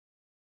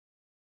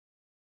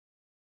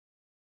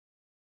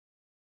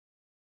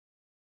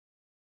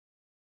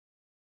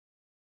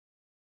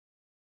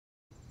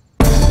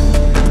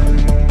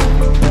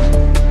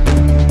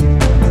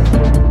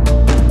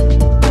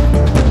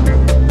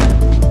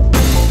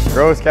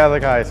Gross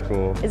Catholic High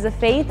School is a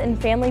faith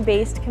and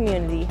family-based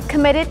community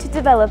committed to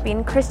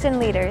developing Christian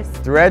leaders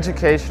through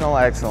educational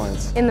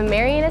excellence in the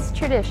Marianist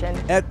tradition.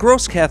 At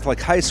Gross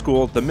Catholic High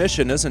School, the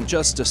mission isn't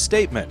just a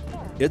statement,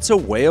 it's a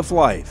way of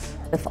life.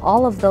 If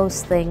all of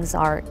those things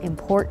are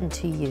important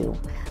to you,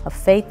 a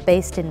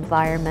faith-based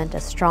environment, a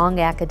strong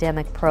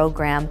academic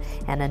program,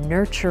 and a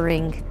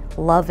nurturing,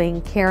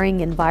 loving,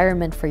 caring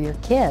environment for your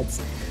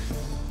kids,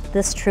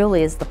 this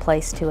truly is the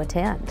place to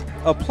attend.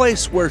 A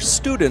place where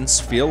students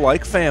feel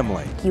like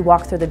family. You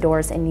walk through the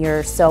doors and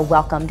you're so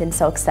welcomed and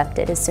so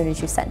accepted as soon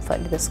as you set foot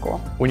into the school.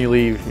 When you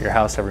leave your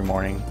house every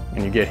morning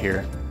and you get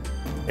here,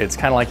 it's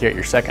kind of like you're at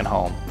your second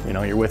home. You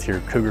know, you're with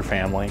your Cougar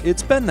family.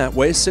 It's been that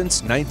way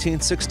since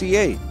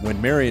 1968,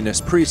 when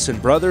Marianist priests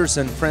and brothers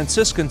and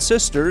Franciscan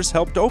sisters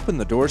helped open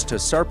the doors to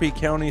Sarpy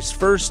County's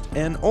first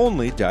and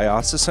only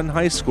diocesan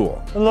high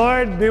school. The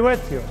Lord be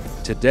with you.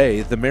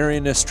 Today, the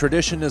Marianist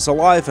tradition is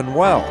alive and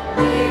well,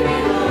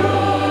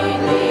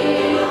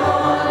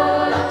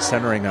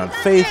 centering on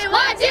faith,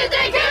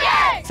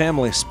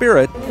 family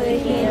spirit,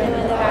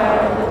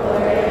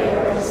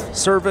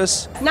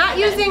 service, not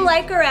using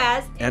like or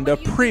as, and a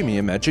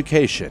premium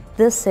education.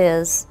 This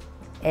is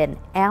an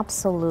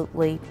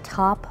absolutely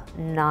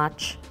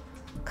top-notch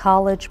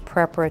college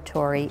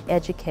preparatory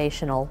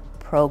educational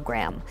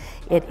program.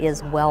 It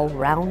is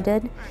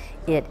well-rounded,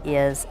 it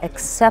is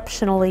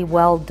exceptionally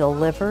well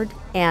delivered,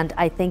 and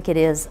I think it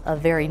is a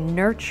very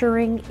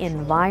nurturing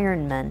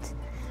environment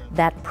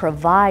that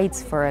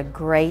provides for a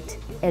great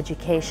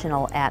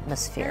educational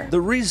atmosphere. The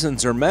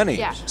reasons are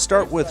many.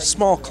 Start with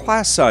small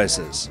class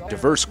sizes,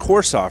 diverse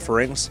course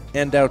offerings,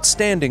 and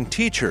outstanding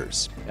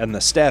teachers. And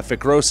the staff at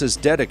Gross is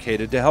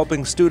dedicated to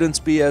helping students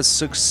be as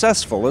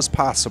successful as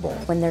possible.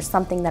 When there's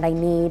something that I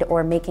need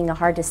or making a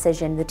hard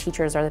decision, the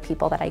teachers are the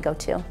people that I go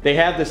to. They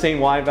have the same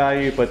Y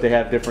value, but they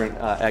have different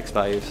X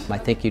values. I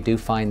think you do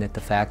find that the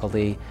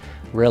faculty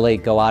really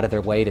go out of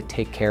their way to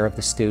take care of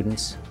the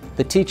students.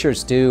 The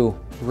teachers do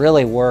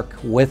really work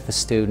with the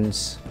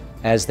students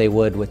as they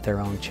would with their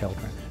own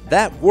children.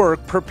 That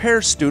work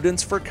prepares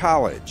students for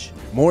college.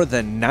 More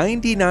than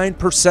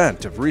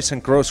 99% of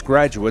recent Gross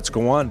graduates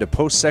go on to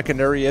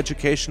post-secondary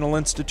educational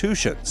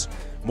institutions.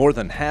 More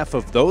than half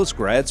of those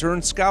grads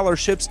earn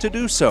scholarships to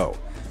do so.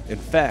 In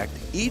fact,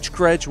 each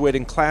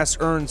graduating class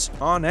earns,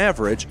 on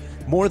average,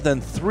 more than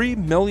 $3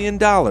 million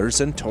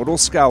in total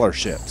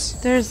scholarships.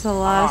 There's a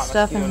lot of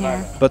stuff in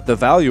here. But the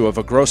value of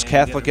a Gross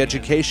Catholic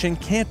education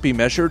can't be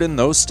measured in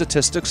those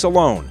statistics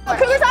alone.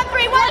 Cougars on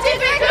 3, 1, 2, 3,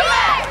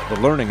 Cougars! The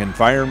learning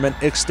environment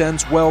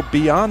extends well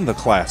beyond the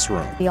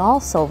classroom. We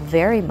also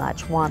very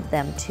much want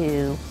them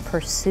to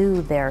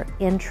pursue their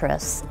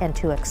interests and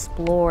to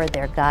explore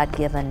their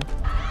God-given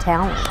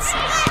talents.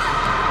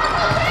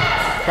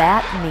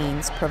 That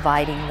means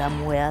providing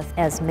them with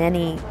as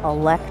many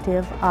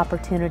elective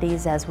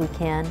opportunities as we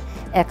can,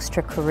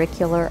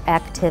 extracurricular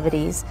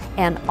activities,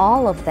 and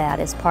all of that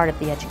is part of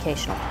the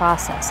educational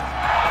process.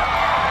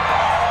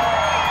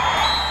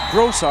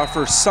 Gross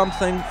offers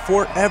something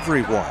for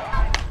everyone.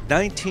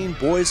 19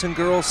 boys and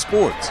girls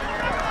sports,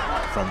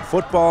 from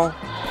football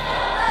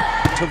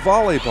to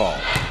volleyball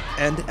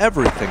and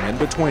everything in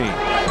between.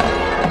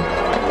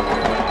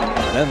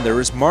 Then there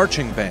is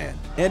marching band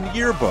and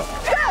yearbook.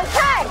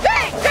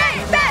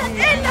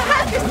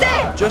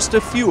 Just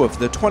a few of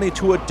the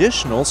 22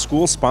 additional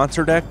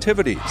school-sponsored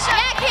activities.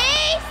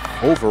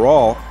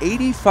 Overall,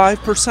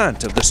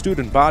 85% of the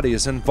student body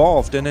is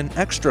involved in an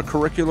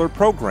extracurricular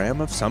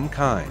program of some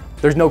kind.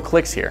 There's no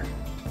cliques here.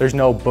 There's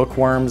no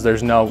bookworms,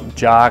 there's no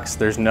jocks,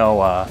 there's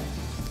no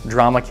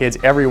drama kids.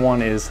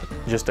 Everyone is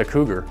just a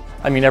Cougar.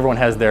 I mean, everyone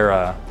has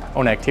their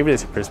own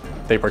activities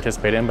they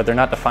participate in, but they're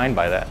not defined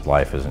by that.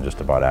 Life isn't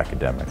just about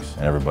academics,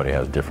 and everybody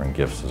has different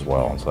gifts as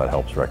well, and so that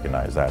helps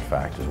recognize that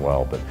fact as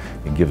well. But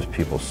it gives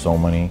people so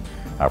many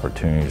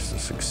opportunities to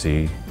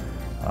succeed,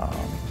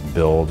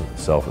 build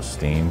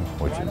self-esteem,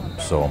 which is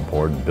so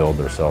important, build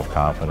their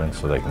self-confidence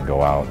so they can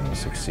go out and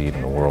succeed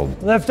in the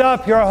world. Lift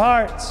up your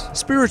hearts.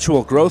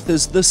 Spiritual growth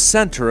is the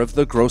center of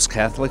the Gross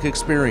Catholic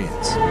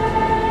experience.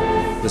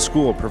 The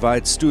school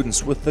provides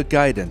students with the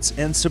guidance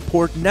and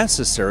support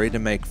necessary to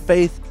make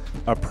faith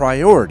a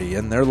priority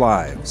in their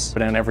lives. But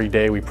then every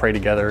day we pray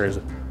together as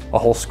a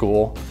whole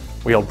school.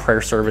 We hold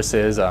prayer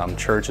services.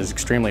 Church is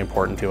extremely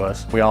important to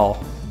us. We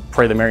all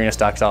pray the Marianist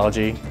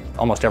doxology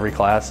almost every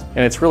class, and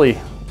it's really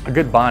a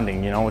good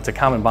bonding. You know, it's a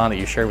common bond that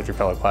you share with your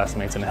fellow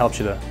classmates, and it helps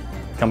you to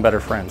become better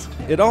friends.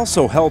 It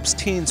also helps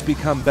teens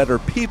become better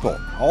people.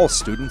 All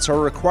students are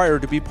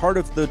required to be part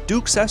of the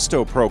Dux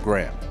Esto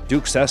program.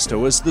 Dux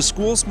Esto is the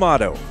school's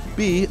motto,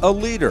 be a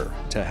leader.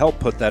 To help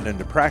put that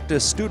into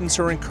practice, students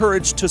are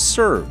encouraged to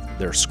serve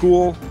their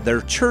school,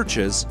 their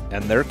churches,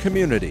 and their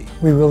community.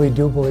 We really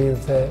do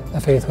believe that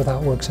a faith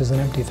without works is an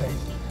empty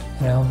faith.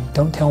 You know,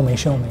 don't tell me,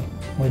 show me.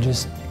 We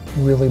just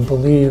really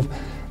believe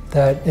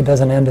that it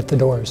doesn't end at the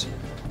doors.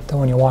 That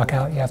when you walk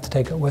out, you have to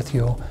take it with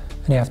you,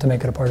 and you have to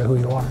make it a part of who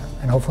you are.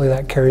 And hopefully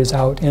that carries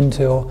out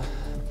into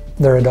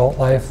their adult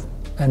life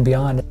and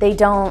beyond. They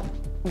don't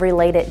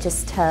relate it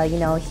just to, you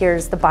know,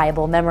 here's the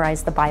Bible,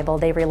 memorize the Bible.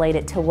 They relate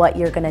it to what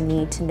you're going to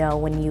need to know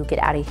when you get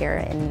out of here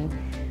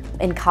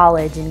in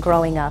college and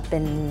growing up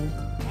and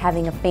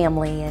having a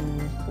family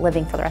and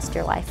living for the rest of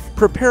your life.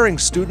 Preparing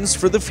students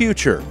for the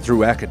future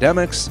through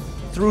academics,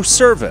 through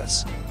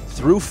service,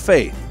 through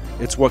faith.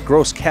 It's what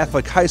Gross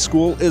Catholic High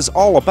School is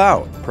all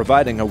about,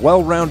 providing a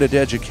well-rounded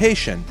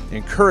education,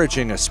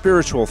 encouraging a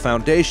spiritual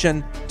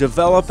foundation,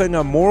 developing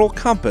a moral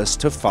compass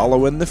to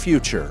follow in the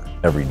future.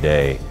 Every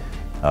day,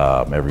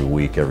 every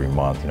week, every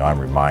month, I'm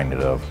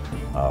reminded of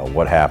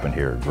what happened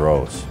here at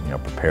Gross,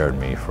 prepared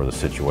me for the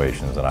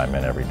situations that I'm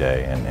in every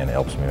day and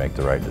helps me make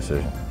the right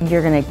decision.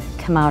 You're going to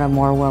come out a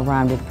more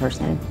well-rounded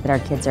person, but our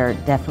kids are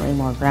definitely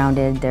more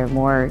grounded. They're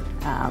more,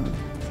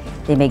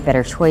 they make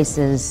better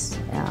choices.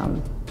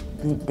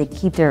 They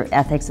keep their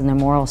ethics and their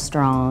morals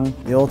strong.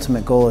 The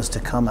ultimate goal is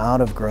to come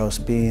out of Gross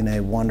being a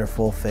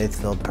wonderful,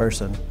 faith-filled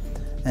person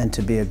and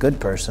to be a good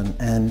person.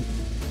 And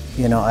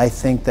I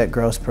think that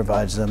Gross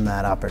provides them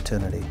that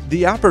opportunity.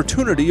 The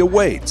opportunity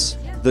awaits.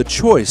 The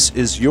choice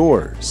is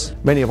yours.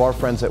 Many of our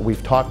friends that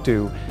we've talked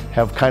to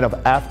have kind of,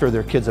 after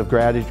their kids have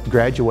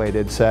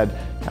graduated, said,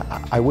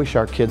 I wish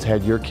our kids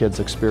had your kids'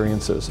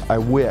 experiences. I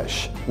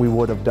wish we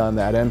would have done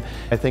that. And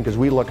I think as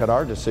we look at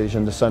our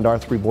decision to send our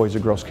 3 boys to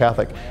Gross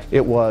Catholic,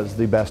 it was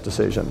the best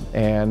decision,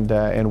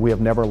 and we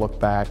have never looked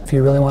back. If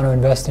you really want to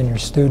invest in your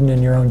student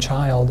and your own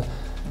child,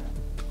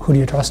 who do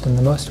you trust them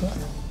the most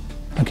with?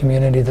 A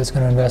community that's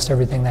going to invest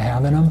everything they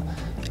have in them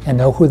and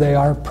know who they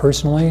are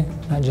personally,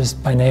 not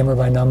just by name or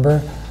by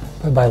number,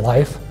 but by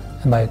life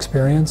and by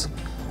experience.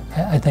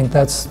 I think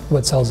that's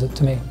what sells it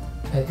to me.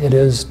 It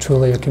is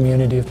truly a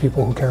community of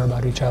people who care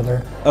about each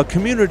other. A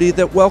community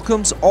that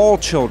welcomes all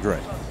children.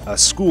 A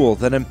school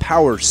that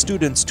empowers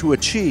students to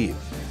achieve.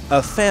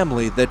 A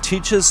family that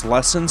teaches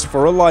lessons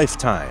for a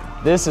lifetime.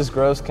 This is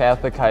Gross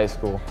Catholic High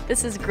School.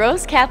 This is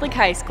Gross Catholic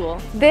High School.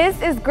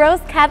 This is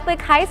Gross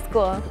Catholic High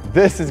School.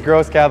 This is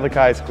Gross Catholic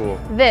High School.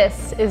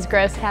 This is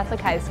Gross Catholic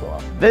High School.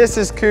 This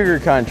is Cougar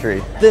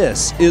Country.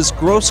 This is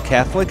Gross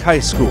Catholic High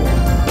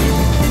School.